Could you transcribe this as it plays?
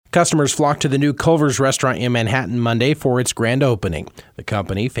Customers flocked to the new Culver's restaurant in Manhattan Monday for its grand opening. The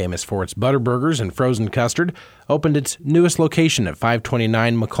company, famous for its Butterburgers and frozen custard, opened its newest location at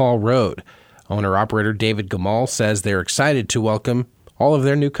 529 McCall Road. Owner-operator David Gamal says they're excited to welcome all of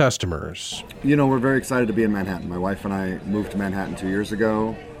their new customers. We're very excited to be in Manhattan. My wife and I moved to Manhattan 2 years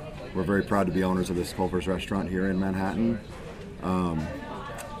ago. We're very proud to be owners of this Culver's restaurant here in Manhattan.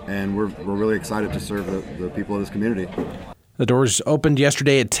 And we're really excited to serve the people of this community. The doors opened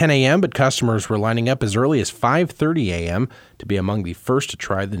yesterday at 10 a.m., but customers were lining up as early as 5:30 a.m. to be among the first to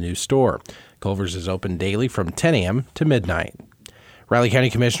try the new store. Culver's is open daily from 10 a.m. to midnight. Riley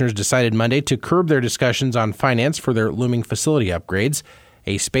County Commissioners decided Monday to curb their discussions on finance for their looming facility upgrades.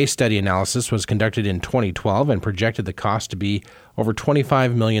 A space study analysis was conducted in 2012 and projected the cost to be over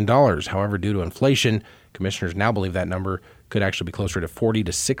 $25 million. However, due to inflation, commissioners now believe that number could actually be closer to $40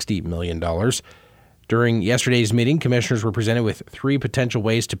 to $60 million. During yesterday's meeting, commissioners were presented with three potential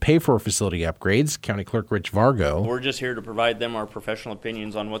ways to pay for facility upgrades. County Clerk Rich Vargo. We're just here to provide them our professional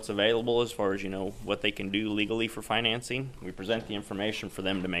opinions on what's available as far as, what they can do legally for financing. We present the information for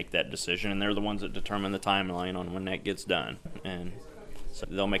them to make that decision, and they're the ones that determine the timeline on when that gets done. And so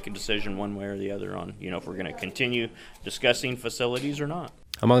they'll make a decision one way or the other on, if we're going to continue discussing facilities or not.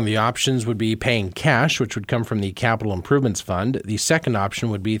 Among the options would be paying cash, which would come from the Capital Improvements Fund. The second option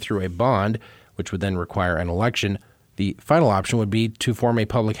would be through a bond, which would then require an election. The final option would be to form a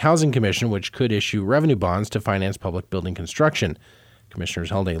public housing commission, which could issue revenue bonds to finance public building construction. Commissioners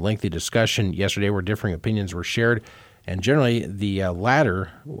held a lengthy discussion yesterday where differing opinions were shared, and generally the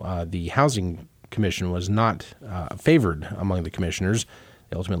latter, the housing commission, was not favored among the commissioners.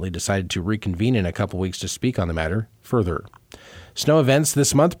 They ultimately decided to reconvene in a couple weeks to speak on the matter further. Snow events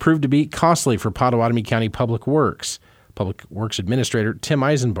this month proved to be costly for Pottawatomie County Public Works. Public Works Administrator Tim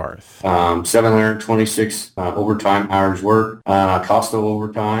Eisenbarth. 726 overtime hours worked. Cost of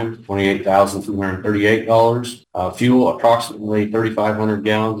overtime, $28,238. Fuel, approximately 3,500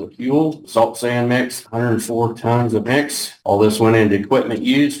 gallons of fuel. Salt sand mix, 104 tons of mix. All this went into equipment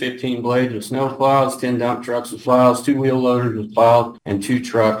used, 15 blades of snow plows, 10 dump trucks with plows, 2 wheel loaders with plows, and 2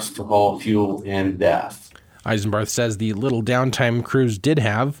 trucks to haul fuel and depth. Eisenbarth says the little downtime crews did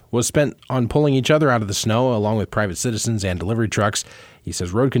have was spent on pulling each other out of the snow, along with private citizens and delivery trucks. He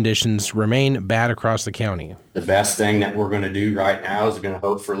says road conditions remain bad across the county. The best thing that we're going to do right now is going to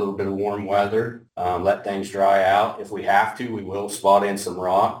hope for a little bit of warm weather, let things dry out. If we have to, we will spot in some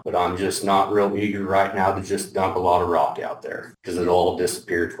rock, but I'm just not real eager right now to just dump a lot of rock out there because it'll all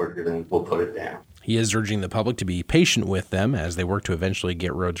disappear quicker than we'll put it down. He is urging the public to be patient with them as they work to eventually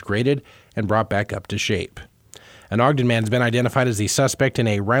get roads graded and brought back up to shape. An Ogden man has been identified as the suspect in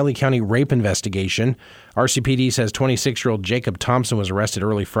a Riley County rape investigation. RCPD says 26-year-old Jacob Thompson was arrested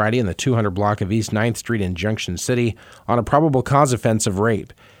early Friday in the 200 block of East 9th Street in Junction City on a probable cause offense of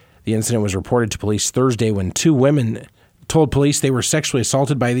rape. The incident was reported to police Thursday when 2 women told police they were sexually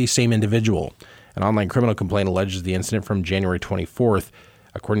assaulted by the same individual. An online criminal complaint alleges the incident from January 24th.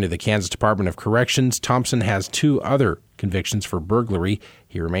 According to the Kansas Department of Corrections, Thompson has 2 other convictions for burglary.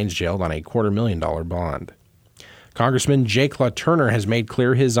 He remains jailed on a $250,000 bond. Congressman Jake LaTurner has made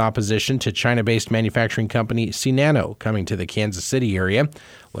clear his opposition to China-based manufacturing company C-Nano coming to the Kansas City area.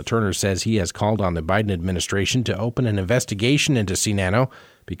 LaTurner says he has called on the Biden administration to open an investigation into C-Nano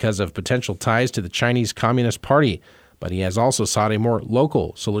because of potential ties to the Chinese Communist Party, but he has also sought a more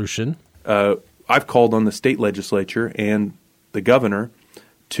local solution. I've called on the state legislature and the governor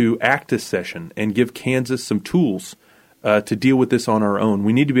to act this session and give Kansas some tools to deal with this on our own.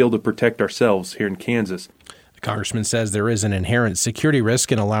 We need to be able to protect ourselves here in Kansas. Congressman says there is an inherent security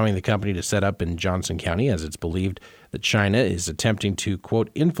risk in allowing the company to set up in Johnson County, as it's believed that China is attempting to, quote,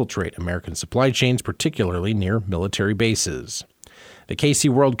 infiltrate American supply chains, particularly near military bases. The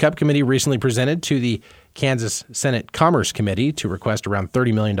KSU World Cup Committee recently presented to the Kansas Senate Commerce Committee to request around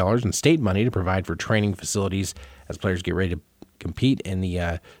 $30 million in state money to provide for training facilities as players get ready to compete in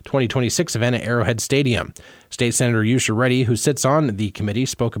the 2026 event at Arrowhead Stadium. State Senator Yusha Reddy, who sits on the committee,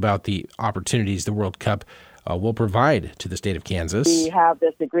 spoke about the opportunities the World Cup will provide to the state of Kansas. We have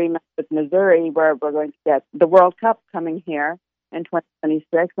this agreement with Missouri where we're going to get the World Cup coming here in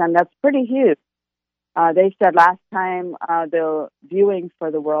 2026, and that's pretty huge. They said last time the viewing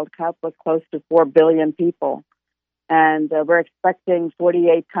for the World Cup was close to 4 billion people, and we're expecting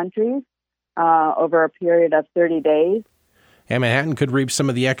 48 countries over a period of 30 days. And Manhattan could reap some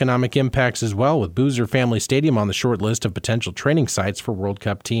of the economic impacts as well, with Boozer Family Stadium on the short list of potential training sites for World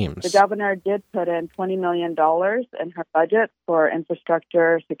Cup teams. The governor did put in $20 million in her budget for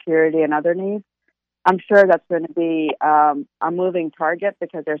infrastructure, security, and other needs. I'm sure that's going to be a moving target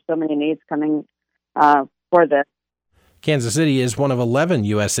because there's so many needs coming for this. Kansas City is one of 11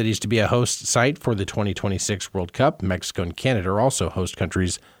 U.S. cities to be a host site for the 2026 World Cup. Mexico and Canada are also host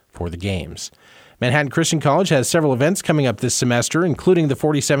countries for the games. Manhattan Christian College has several events coming up this semester, including the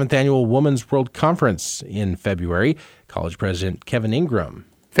 47th Annual Women's World Conference in February. College President Kevin Ingram.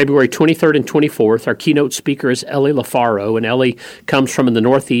 February 23rd and 24th, our keynote speaker is Ellie LaFaro, and Ellie comes from the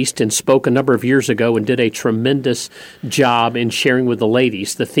Northeast and spoke a number of years ago and did a tremendous job in sharing with the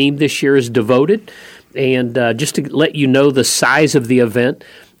ladies. The theme this year is Devoted, and just to let you know the size of the event,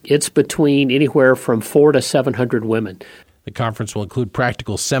 it's between anywhere from 400 to 700 women. The conference will include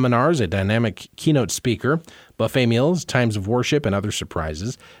practical seminars, a dynamic keynote speaker, buffet meals, times of worship, and other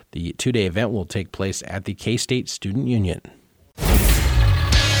surprises. The two-day event will take place at the K-State Student Union.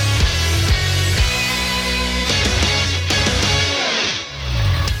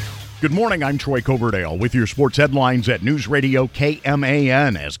 Good morning, I'm Troy Coverdale with your sports headlines at News Radio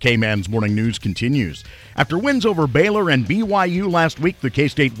KMAN as K-Man's Morning News continues. After wins over Baylor and BYU last week, the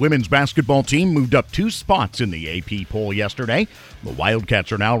K-State women's basketball team moved up 2 spots in the AP poll yesterday. The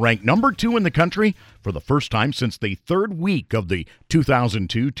Wildcats are now ranked number 2 in the country for the first time since the third week of the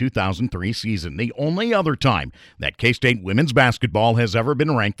 2002-2003 season, the only other time that K-State women's basketball has ever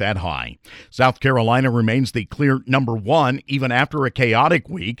been ranked that high. South Carolina remains the clear number 1 even after a chaotic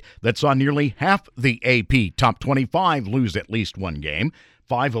week that saw nearly half the AP top 25 lose at least one game.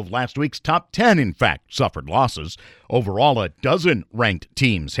 5 of last week's top 10, in fact, suffered losses. Overall, a dozen ranked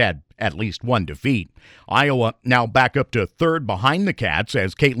teams had at least one defeat. Iowa now back up to third behind the Cats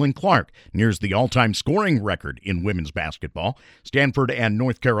as Caitlin Clark nears the all-time scoring record in women's basketball. Stanford and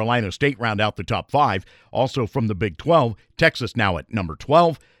North Carolina State round out the top 5. Also from the Big 12, Texas now at number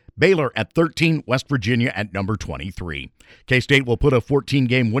 12. Baylor at 13, West Virginia at number 23. K-State will put a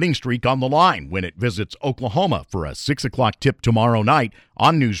 14-game winning streak on the line when it visits Oklahoma for a 6 o'clock tip tomorrow night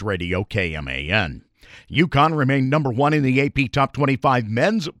on News Radio KMAN. UConn remained number 1 in the AP Top 25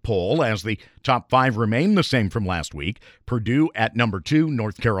 men's poll as the top 5 remain the same from last week. Purdue at number 2,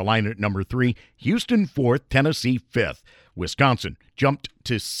 North Carolina at number 3, Houston 4th, Tennessee 5th. Wisconsin jumped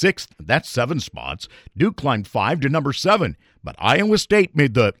to 6th, that's 7 spots. Duke climbed 5 to number 7, but Iowa State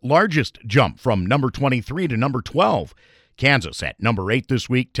made the largest jump from number 23 to number 12. Kansas at number 8 this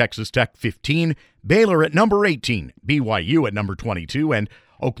week, Texas Tech 15, Baylor at number 18, BYU at number 22, and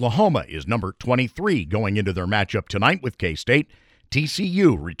Oklahoma is number 23 going into their matchup tonight with K-State.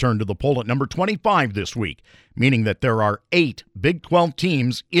 TCU returned to the poll at number 25 this week, meaning that there are 8 Big 12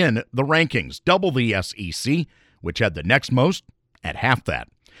 teams in the rankings, double the SEC, which had the next most at half that.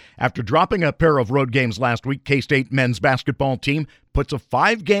 After dropping a pair of road games last week, K-State men's basketball team puts a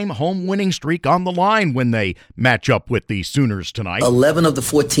 5-game home winning streak on the line when they match up with the Sooners tonight. 11 of the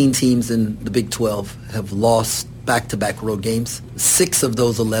 14 teams in the Big 12 have lost back-to-back road games. 6 of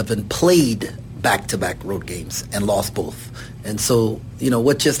those 11 played back-to-back road games and lost both. And so,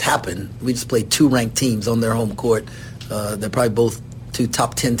 what just happened, we just played 2 ranked teams on their home court. They're probably both 2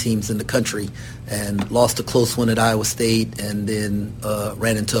 top 10 teams in the country, and lost a close one at Iowa State and then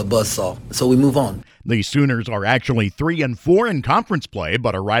ran into a buzzsaw. So we move on. The Sooners are actually 3-4 in conference play,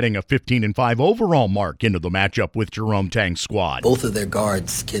 but are riding a 15-5 overall mark into the matchup with Jerome Tang's squad. Both of their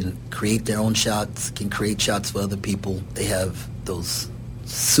guards can create their own shots, can create shots for other people. They have those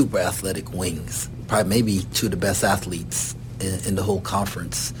super athletic wings, probably maybe 2 of the best athletes in the whole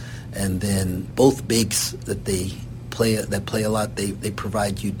conference. And then both bigs that play a lot, they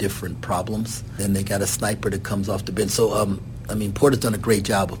provide you different problems. Then they got a sniper that comes off the bench. So Porter's done a great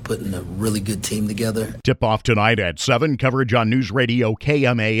job of putting a really good team together. Tip-off tonight at 7. Coverage on News Radio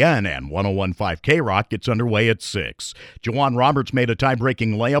KMAN and 101.5 K-Rock gets underway at 6. Jawan Roberts made a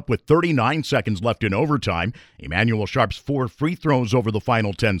tie-breaking layup with 39 seconds left in overtime. Emmanuel Sharp's 4 free throws over the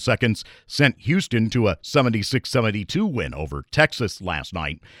final 10 seconds sent Houston to a 76-72 win over Texas last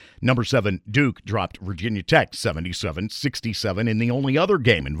night. Number 7, Duke dropped Virginia Tech 77-67 in the only other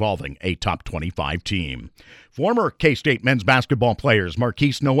game involving a top 25 team. Former K-State men's basketball players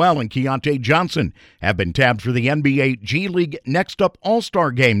Marquise Noel and Keontae Johnson have been tabbed for the NBA G League Next Up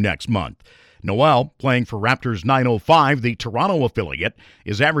All-Star Game next month. Noel, playing for Raptors 905, the Toronto affiliate,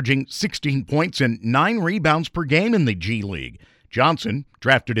 is averaging 16 points and 9 rebounds per game in the G League. Johnson,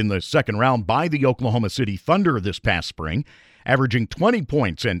 drafted in the second round by the Oklahoma City Thunder this past spring, averaging 20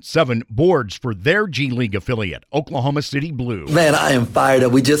 points and 7 boards for their G League affiliate, Oklahoma City Blue. Man, I am fired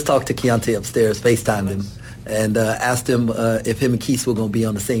up. We just talked to Keontae upstairs, FaceTimed him, and asked him if him and Keith were going to be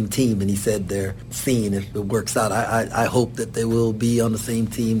on the same team, and he said they're seeing if it works out. I hope that they will be on the same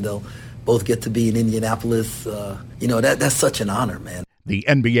team. They'll both get to be in Indianapolis. That's such an honor, man. The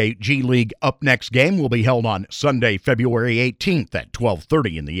NBA G League Up Next game will be held on Sunday, February 18th at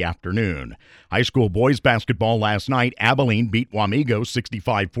 12:30 in the afternoon. High school boys basketball last night, Abilene beat Wamego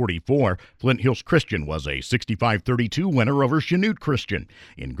 65-44. Flint Hills Christian was a 65-32 winner over Chanute Christian.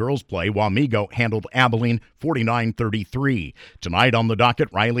 In girls play, Wamego handled Abilene 49-33. Tonight on the docket,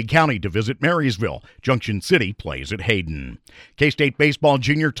 Riley County to visit Marysville. Junction City plays at Hayden. K-State baseball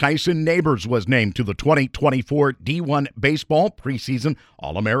junior Tyson Neighbors was named to the 2024 D1 Baseball preseason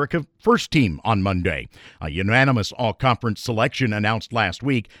All-America First Team on Monday. A unanimous all-conference selection announced last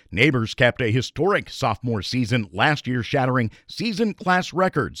week. Neighbors capped a historic sophomore season last year, shattering season class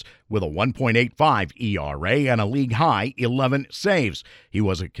records with a 1.85 ERA and a league-high 11 saves. He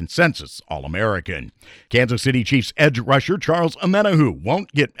was a consensus All-American. Kansas City Chiefs edge rusher Charles Omenihu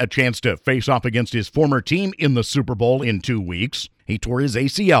won't get a chance to face off against his former team in the Super Bowl in 2 weeks. He tore his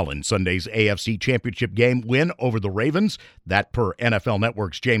ACL in Sunday's AFC Championship game win over the Ravens, that per NFL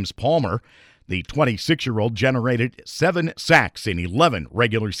Network's James Palmer. The 26-year-old generated 7 sacks in 11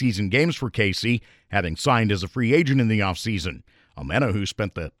 regular season games for KC, having signed as a free agent in the offseason. Omenihu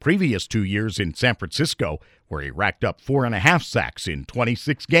spent the previous 2 years in San Francisco, where he racked up 4.5 sacks in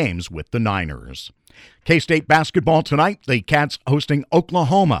 26 games with the Niners. K-State basketball tonight, the Cats hosting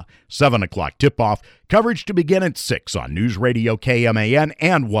Oklahoma. 7 o'clock tip-off. Coverage to begin at 6 on News Radio KMAN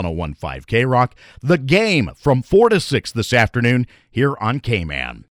and 101.5 K-Rock. The game from 4 to 6 this afternoon here on K-Man.